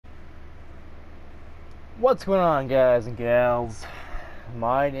What's going on, guys and gals?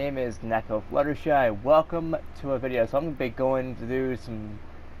 My name is Neko Fluttershy. Welcome to a video. So I'm going to be going to do some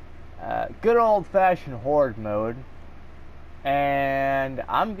good old-fashioned Horde mode. And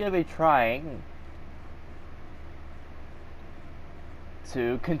I'm going to be trying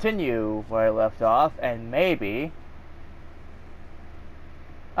to continue where I left off. And maybe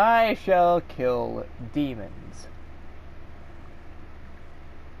I shall kill demons.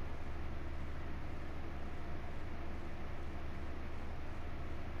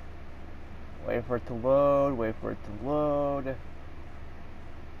 Wait for it to load, wait for it to load.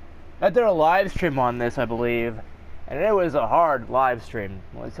 I did a live stream on this, I believe, and it was a hard live stream.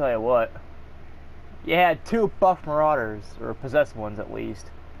 Let me tell you what. You had two buff marauders, or possessed ones at least,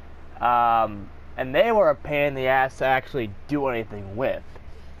 and they were a pain in the ass to actually do anything with.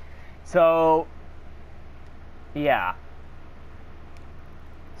 So, yeah.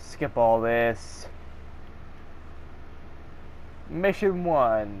 Skip all this. Mission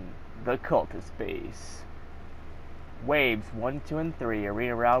 1. The cultist base. Waves 1, 2, and 3.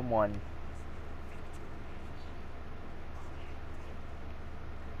 Arena round 1.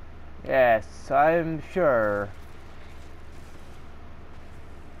 Yes, I'm sure.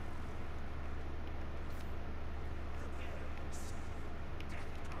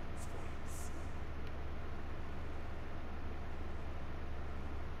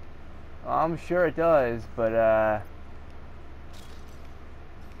 I'm sure it does, but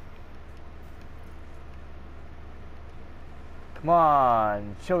come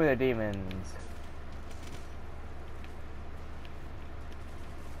on, show me the demons.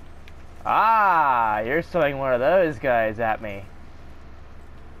 Ah, you're throwing one of those guys at me.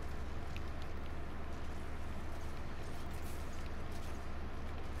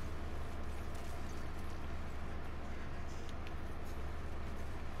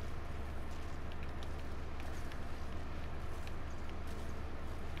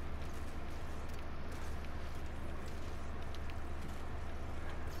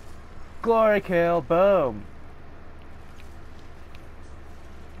 Glory kill, boom.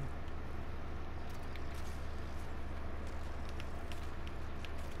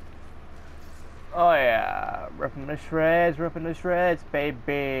 Oh yeah, ripping the shreds,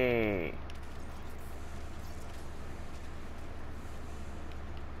 baby.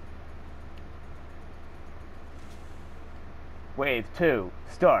 Wave 2,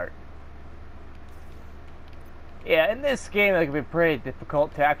 start. Yeah, in this game it can be pretty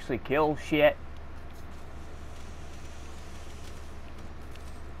difficult to actually kill shit.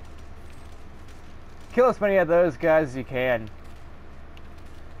 Kill as many of those guys as you can.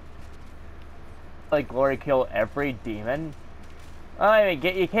 Like glory kill every demon. I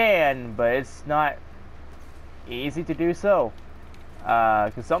mean, you can, but it's not easy to do so.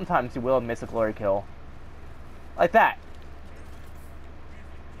 Because sometimes you will miss a glory kill. Like that.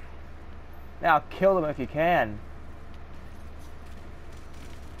 Now kill them if you can.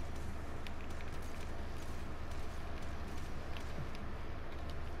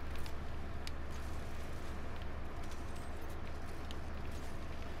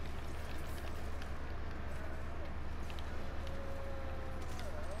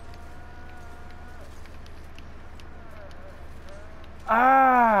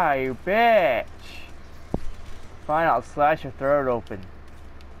 Ah, you bitch. Fine, I'll slash your throat open.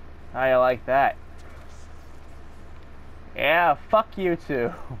 How you like that? Yeah, fuck you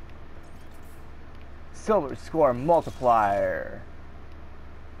too. Silver score multiplier.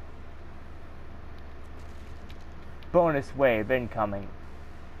 Bonus wave incoming.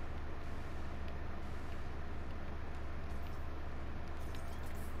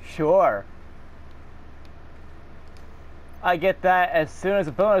 Sure. I get that as soon as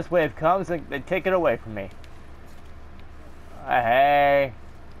a bonus wave comes, they take it away from me. Hey.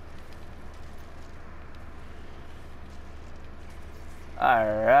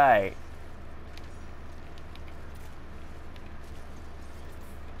 Alright.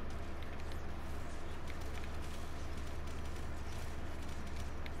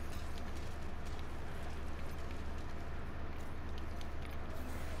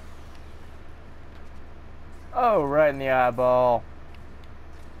 Oh, right in the eyeball.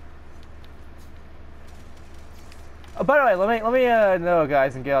 Oh, by the way, let me know,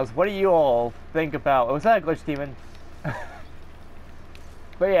 guys and gals, what do you all think about? Was that a glitch demon?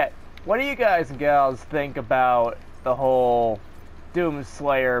 But yeah, what do you guys and gals think about the whole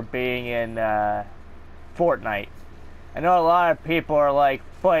Doomslayer being in Fortnite? I know a lot of people are like,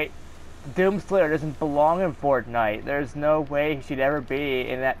 but Doomslayer doesn't belong in Fortnite. There's no way he should ever be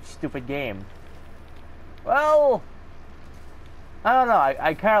in that stupid game. Well, I don't know.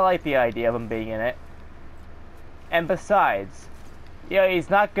 I kind of like the idea of him being in it. And besides, you know, he's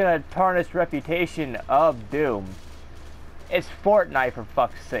not gonna tarnish the reputation of Doom. It's Fortnite, for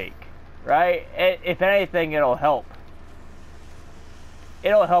fuck's sake, right? If anything, it'll help.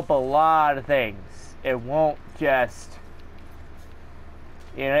 It'll help a lot of things. It won't just,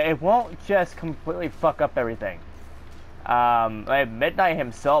 you know, it won't just completely fuck up everything. Like Midnight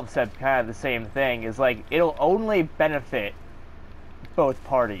himself said kind of the same thing. Is like, it'll only benefit both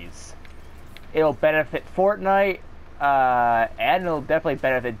parties. It'll benefit Fortnite, and it'll definitely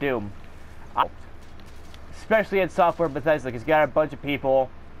benefit Doom. Especially at Software Bethesda, because he's got a bunch of people,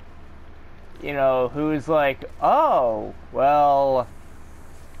 you know, who's like, oh, well,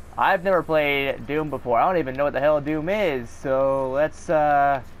 I've never played Doom before. I don't even know what the hell Doom is, so let's,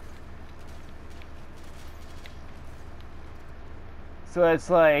 so it's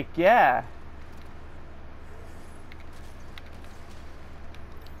like, yeah.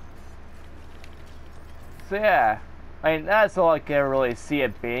 So yeah, I mean, that's all I can really see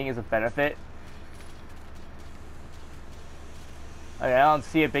it being, is a benefit. I mean, I don't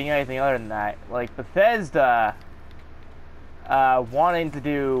see it being anything other than that. Like, Bethesda, wanting to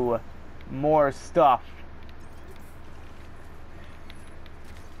do more stuff.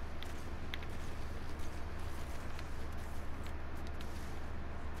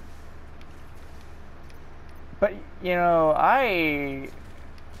 But, you know, I'm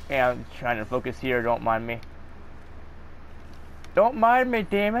trying to focus here, don't mind me. Don't mind me,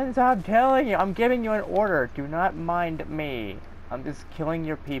 demons, I'm telling you, I'm giving you an order. Do not mind me. I'm just killing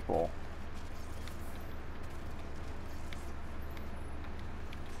your people.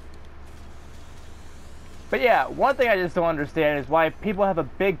 But yeah, one thing I just don't understand is why people have a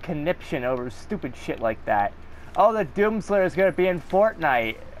big conniption over stupid shit like that. Oh, the Doomslayer is gonna be in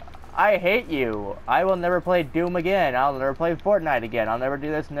Fortnite. I hate you. I will never play Doom again. I'll never play Fortnite again. I'll never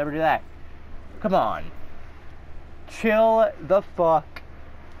do this, never do that. Come on. Chill the fuck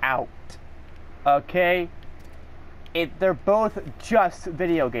out. Okay? They're both just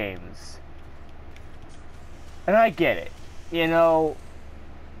video games. And I get it. You know,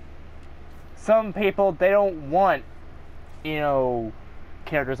 some people, they don't want, you know,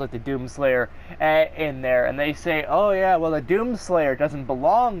 characters like the Doomslayer in there, and they say, oh yeah, well, the Doomslayer doesn't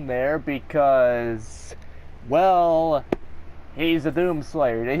belong there because, well, he's a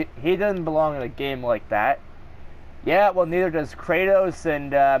Doomslayer. He doesn't belong in a game like that. Yeah, well, neither does Kratos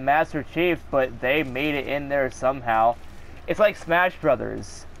and Master Chief, but they made it in there somehow. It's like Smash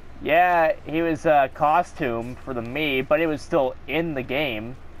Brothers. Yeah, he was a costume for the Mii, but it was still in the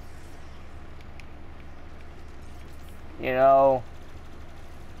game. You know,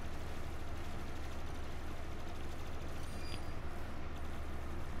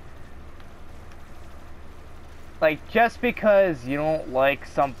 like, just because you don't like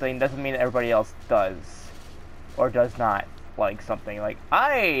something doesn't mean that everybody else does. Or does not like something. Like,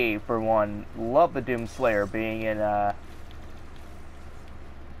 I, for one, love the Doomslayer being in,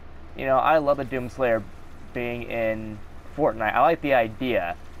 you know, I love the Doomslayer being in Fortnite. I like the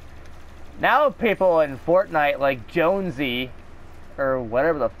idea. Now people in Fortnite, like Jonesy, or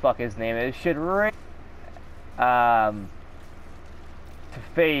whatever the fuck his name is, should to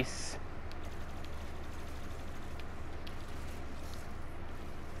face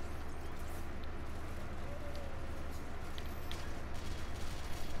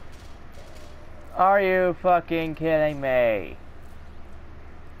Are you fucking kidding me?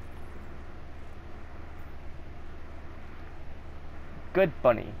 Good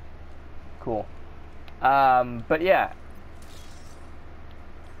bunny. Cool. But yeah.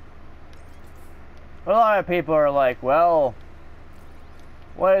 A lot of people are like, well,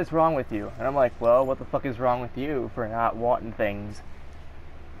 what is wrong with you? And I'm like, well, what the fuck is wrong with you for not wanting things?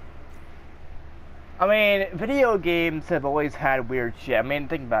 I mean, video games have always had weird shit. I mean,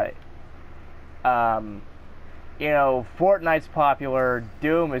 think about it. You know, Fortnite's popular,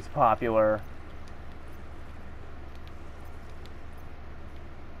 Doom is popular.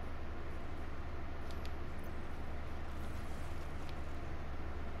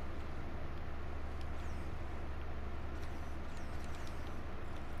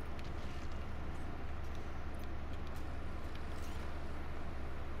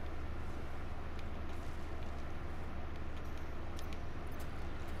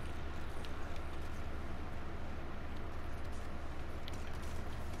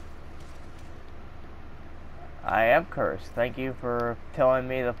 I am cursed. Thank you for telling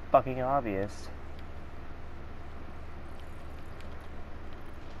me the fucking obvious.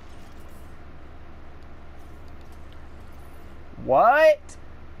 What?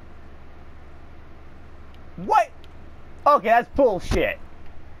 What? Okay, that's bullshit.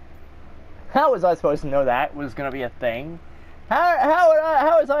 How was I supposed to know that was gonna be a thing?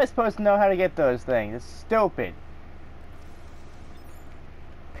 How was I supposed to know how to get those things? It's stupid.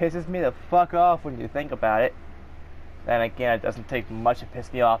 Pisses me the fuck off when you think about it. Then again, it doesn't take much to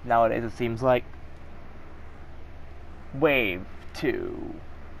piss me off nowadays, it seems like. Wave 2,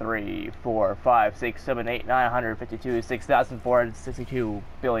 3, 4, 5, 6, 7, 8, 952, 6,462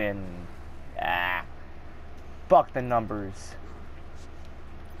 billion. Ah. Fuck the numbers.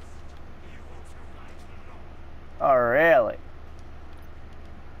 Oh, really?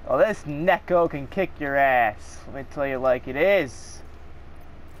 Well, this Neko can kick your ass. Let me tell you like it is.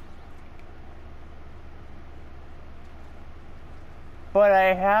 But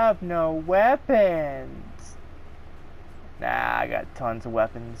I have no weapons. Nah, I got tons of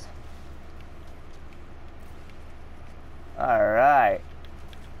weapons. Alright.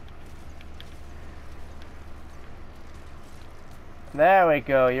 There we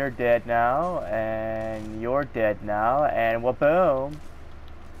go, you're dead now, and you're dead now, and wa-boom.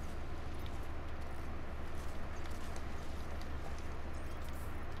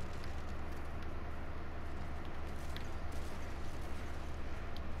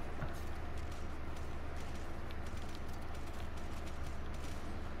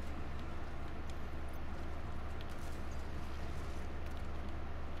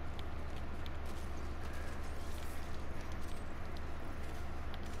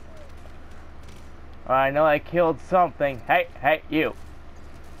 I know I killed something. Hey, you.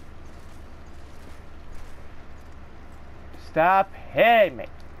 Stop hitting me.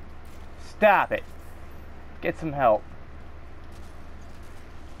 Stop it. Get some help.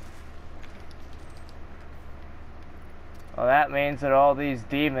 Well, that means that all these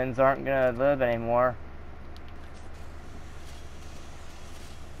demons aren't gonna live anymore.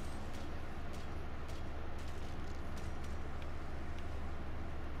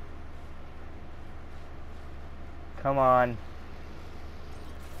 Come on.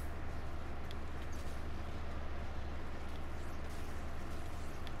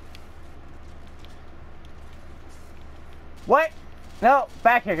 What? No,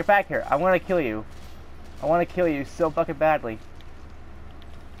 back here, get back here. I want to kill you. I want to kill you so fucking badly.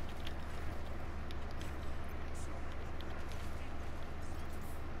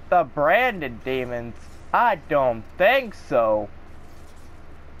 The branded demons? I don't think so.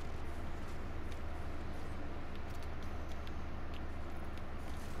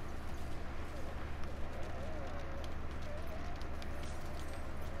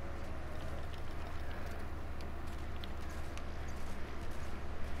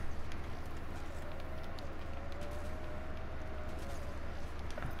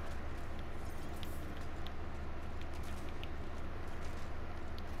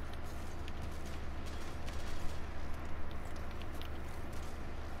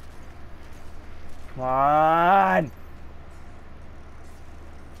 Come on!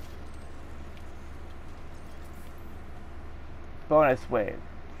 Bonus wave.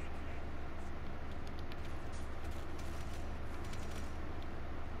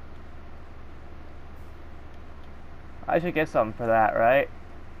 I should get something for that, right?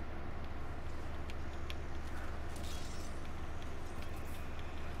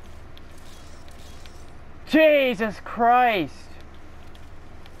 Jesus Christ!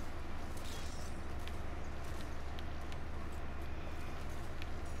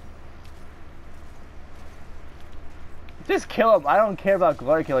 Just kill him. I don't care about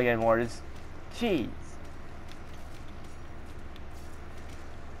glory killing anymore. Just, jeez.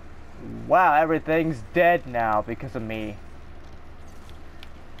 Wow, everything's dead now because of me.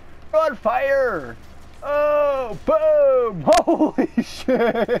 We're on fire! Oh, boom! Holy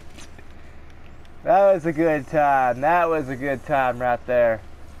shit! That was a good time. That was a good time right there.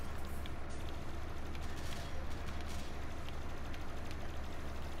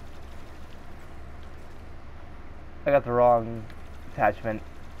 I got the wrong attachment.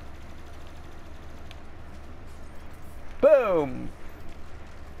 Boom!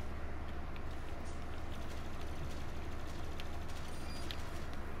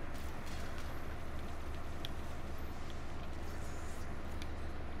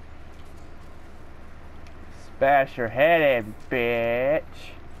 Bash your head in, bitch.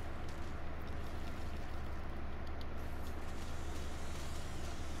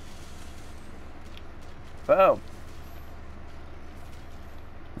 Boom.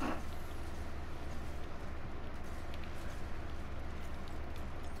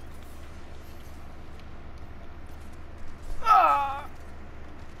 Ah!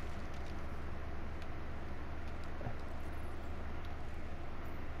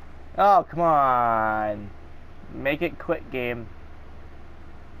 Oh, come on. Make it quick, game.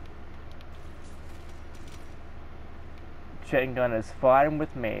 chain gun is fine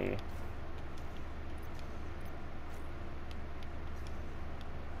with me.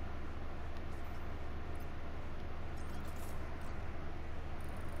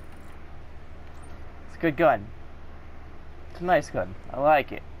 It's a good gun. It's a nice gun. I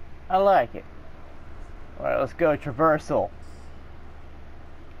like it. I like it. Alright, let's go traversal.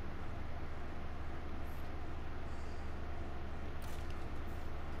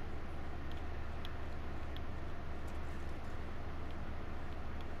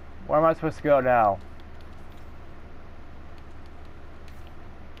 Where am I supposed to go now?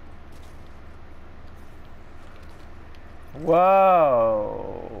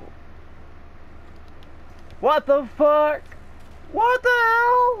 Whoa. What the fuck? What the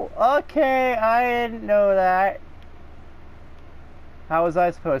hell? Okay, I didn't know that. How was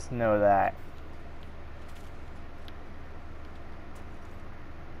I supposed to know that?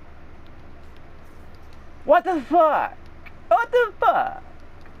 What the fuck? What the fuck?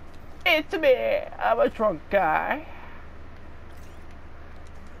 It's me. I'm a drunk guy.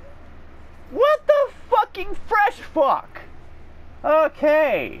 What the fucking fresh fuck?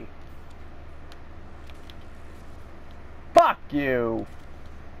 Okay. Fuck you.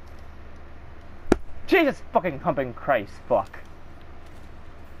 Jesus fucking humping Christ, fuck.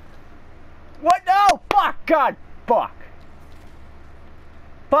 What? No! Fuck! God! Fuck!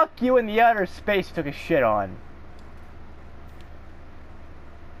 Fuck you in the outer space you took a shit on.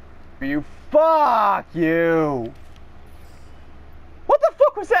 You fuck you! What the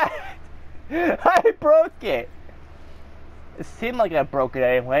fuck was that? I broke it. It seemed like I broke it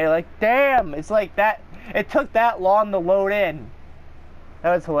anyway. Like, damn, it's like that. It took that long to load in.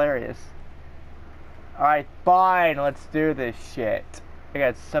 That was hilarious. Alright, fine, let's do this shit. I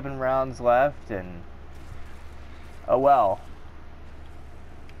got 7 rounds left and... oh well.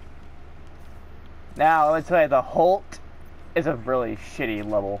 Now, let me tell you, the Horde is a really shitty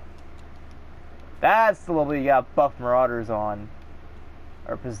level. That's the level you got buff marauders on.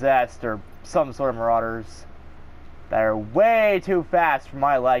 Or possessed, or some sort of marauders. That are way too fast for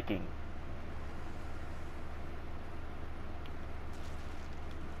my liking.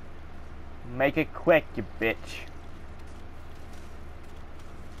 Make it quick, you bitch.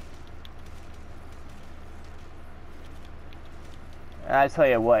 And I tell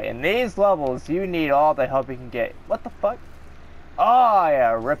you what, in these levels, you need all the help you can get. What the fuck? Oh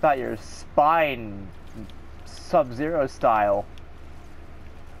yeah, rip out your spine, Sub-Zero style.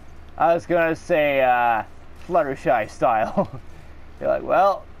 I was gonna say, Fluttershy style. You're like,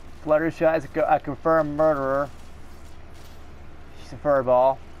 well, Fluttershy's a confirmed murderer. She's a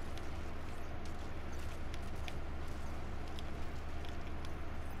furball.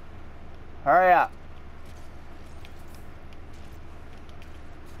 Hurry up.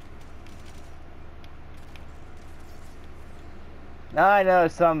 Now I know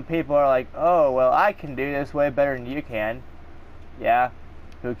some people are like, oh, well, I can do this way better than you can. Yeah,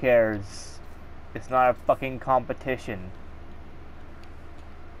 who cares? It's not a fucking competition.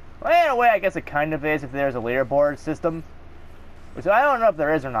 Well, in a way, I guess it kind of is if there's a leaderboard system. Which I don't know if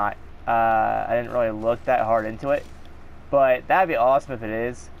there is or not. I didn't really look that hard into it. But that'd be awesome if it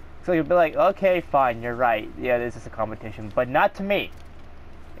is. So you'd be like, okay, fine, you're right. Yeah, this is a competition, but not to me.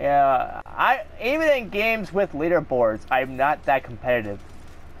 Yeah, even in games with leaderboards, I'm not that competitive.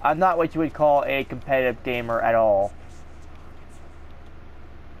 I'm not what you would call a competitive gamer at all.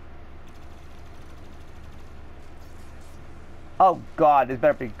 Oh god, this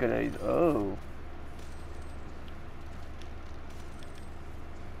better be good. Oh.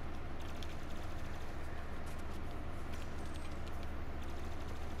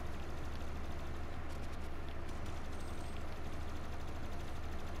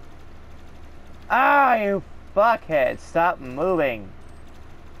 Ah, you fuckhead, stop moving.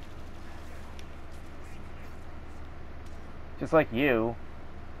 Just like you.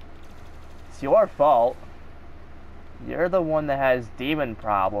 It's your fault. You're the one that has demon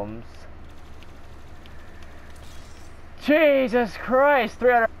problems. Jesus Christ,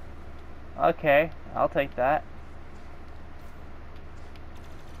 300. Okay, I'll take that.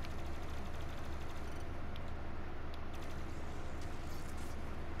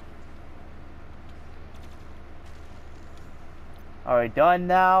 Are we done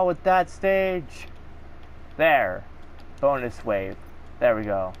now with that stage? There. Bonus wave. There we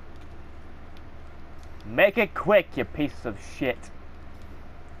go. Make it quick, you pieces of shit.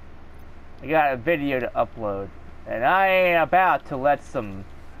 I got a video to upload. And I ain't about to let some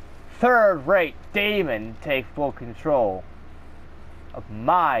third-rate demon take full control of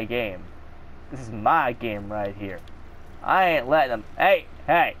my game. This is my game right here. I ain't letting them... Hey,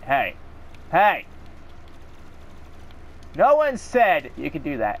 hey, hey, hey! No one said you could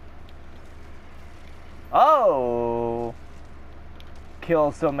do that. Oh!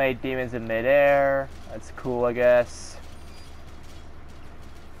 Kill so many demons in midair. That's cool, I guess.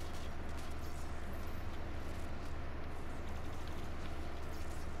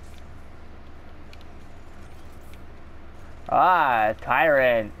 Ah,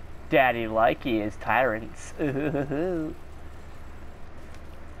 tyrant. Daddy likey is tyrants. Come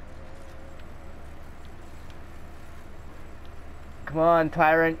on,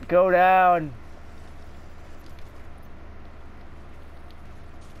 tyrant, go down.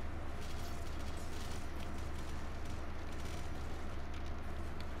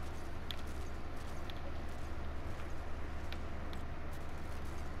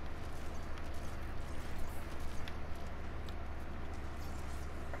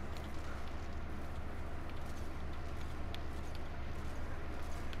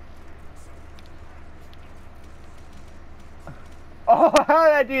 Oh, how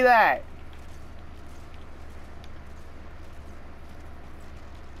did I do that?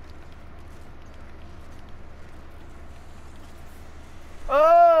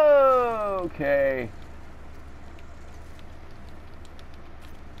 Oh, okay.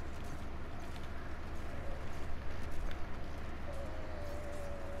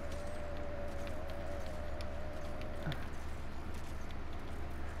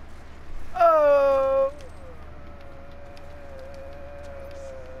 Oh.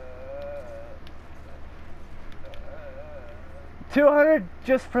 200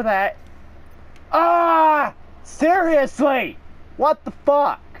 just for that. Ah! Seriously? What the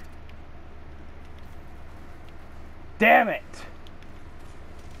fuck? Damn it.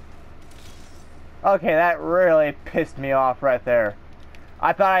 Okay, that really pissed me off right there.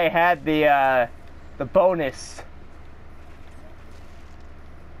 I thought I had the bonus.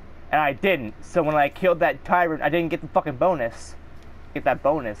 And I didn't. So when I killed that tyrant, I didn't get the fucking bonus. Get that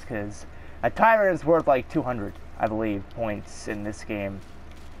bonus, because a tyrant is worth like 200, I believe, points in this game.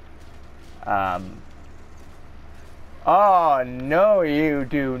 Oh, no you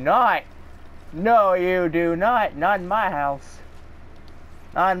do not. No you do not. Not in my house.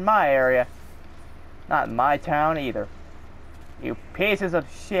 Not in my area. Not in my town either. You pieces of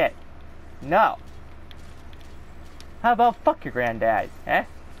shit. No. How about fuck your granddad, eh?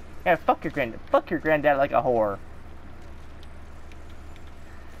 Yeah, fuck your granddad. Fuck your granddad like a whore.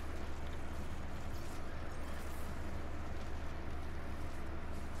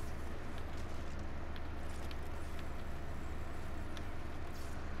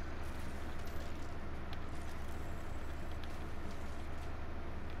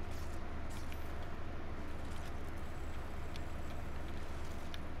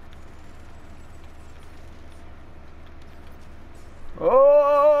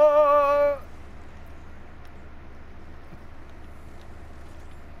 Oh!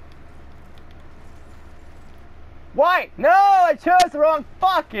 Why? No, I chose the wrong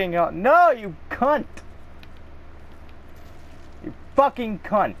fucking. No, you cunt. You fucking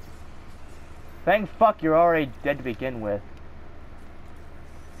cunt. Thank fuck you're already dead to begin with.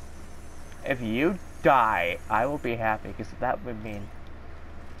 If you die, I will be happy, because that would mean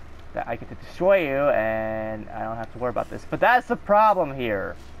that I get to destroy you and I don't have to worry about this. But that's the problem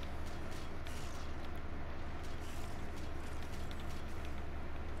here.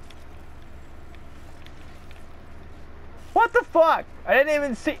 What the fuck? I didn't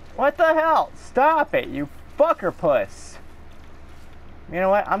even see. What the hell? Stop it, you fucker puss. You know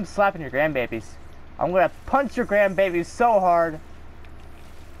what? I'm slapping your grandbabies. I'm gonna punch your grandbabies so hard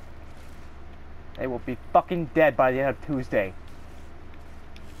they will be fucking dead by the end of Tuesday.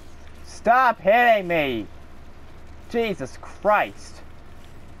 Stop hitting me! Jesus Christ.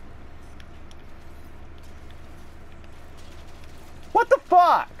 What the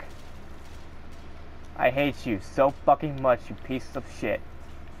fuck? I hate you so fucking much, you pieces of shit.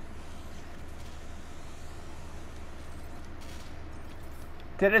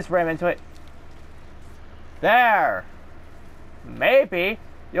 Did I just ram into it? There! Maybe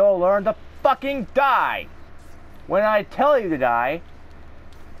you'll learn to fucking die! When I tell you to die.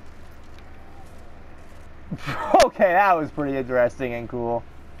 Okay, that was pretty interesting and cool.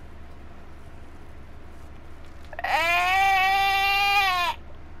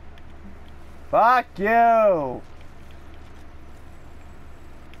 Fuck you!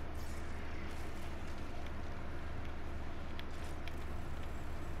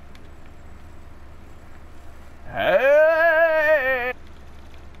 Hey!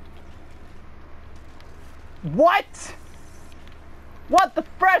 What? What the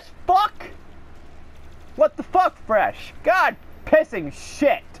fresh fuck? What the fuck, fresh? God pissing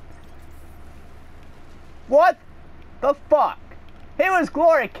shit! What The fuck? He was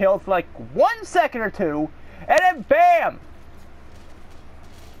glory killed for like 1 second or two, and then BAM!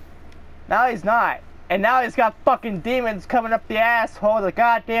 Now he's not. And now he's got fucking demons coming up the asshole of the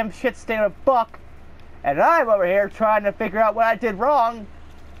goddamn shit stain of Buck. And I'm over here trying to figure out what I did wrong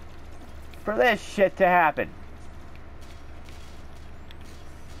for this shit to happen.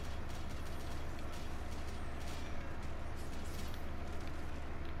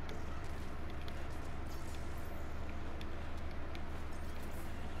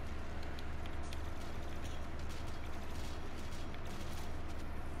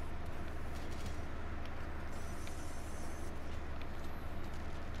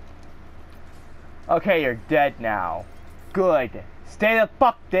 Okay, you're dead now. Good. Stay the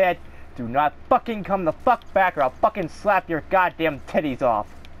fuck dead. Do not fucking come the fuck back or I'll fucking slap your goddamn titties off.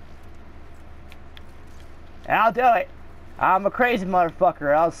 And I'll do it. I'm a crazy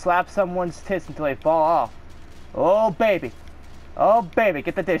motherfucker. I'll slap someone's tits until they fall off. Oh, baby. Oh, baby,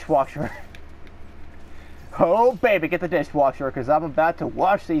 get the dishwasher. Oh, baby, get the dishwasher, because I'm about to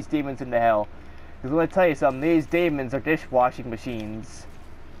wash these demons into hell. Because let me tell you something, these demons are dishwashing machines.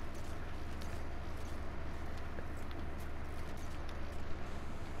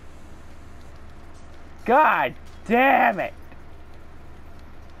 God damn it!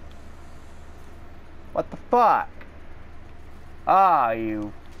 What the fuck? Ah,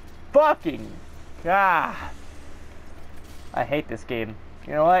 you fucking God! I hate this game.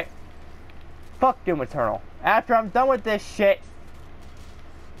 You know what? Fuck Doom Eternal. After I'm done with this shit.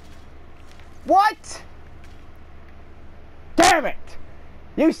 What? Damn it!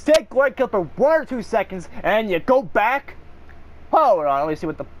 You stay glory kill for 1 or 2 seconds and you go back? Hold on, let me see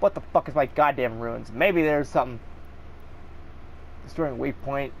what the fuck is my goddamn runes. Maybe there's something. Destroying weak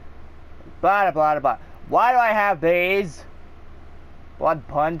point. Blah blah blah. Why do I have these? Blood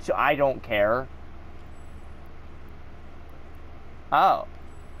punch, I don't care. Oh.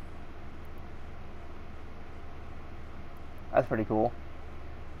 That's pretty cool.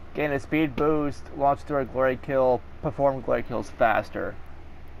 Gain a speed boost, launch through a glory kill, perform glory kills faster.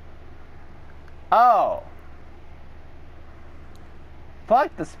 Oh.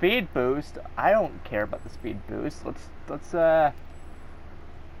 Fuck the speed boost. I don't care about the speed boost. Let's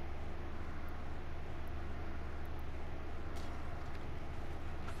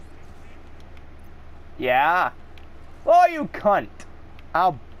Yeah. Oh, you cunt.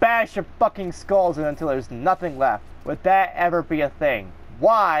 I'll bash your fucking skulls in until there's nothing left. Would that ever be a thing?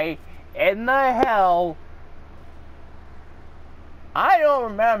 Why in the hell? I don't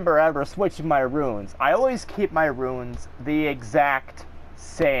remember ever switching my runes. I always keep my runes the exact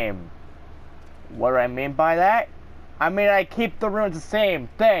same. What do I mean by that? I mean I keep the runes the same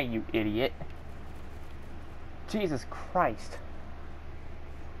thing, you idiot. Jesus Christ.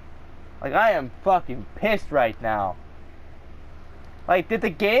 Like, I am fucking pissed right now. Like, did the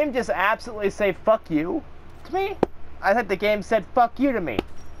game just absolutely say fuck you to me? I thought the game said fuck you to me.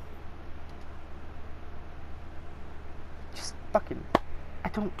 Just fucking... I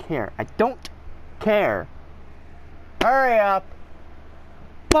don't care. I don't care. Hurry up.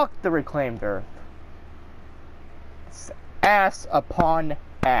 Fuck the reclaimed earth. It's ass upon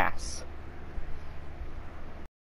ass.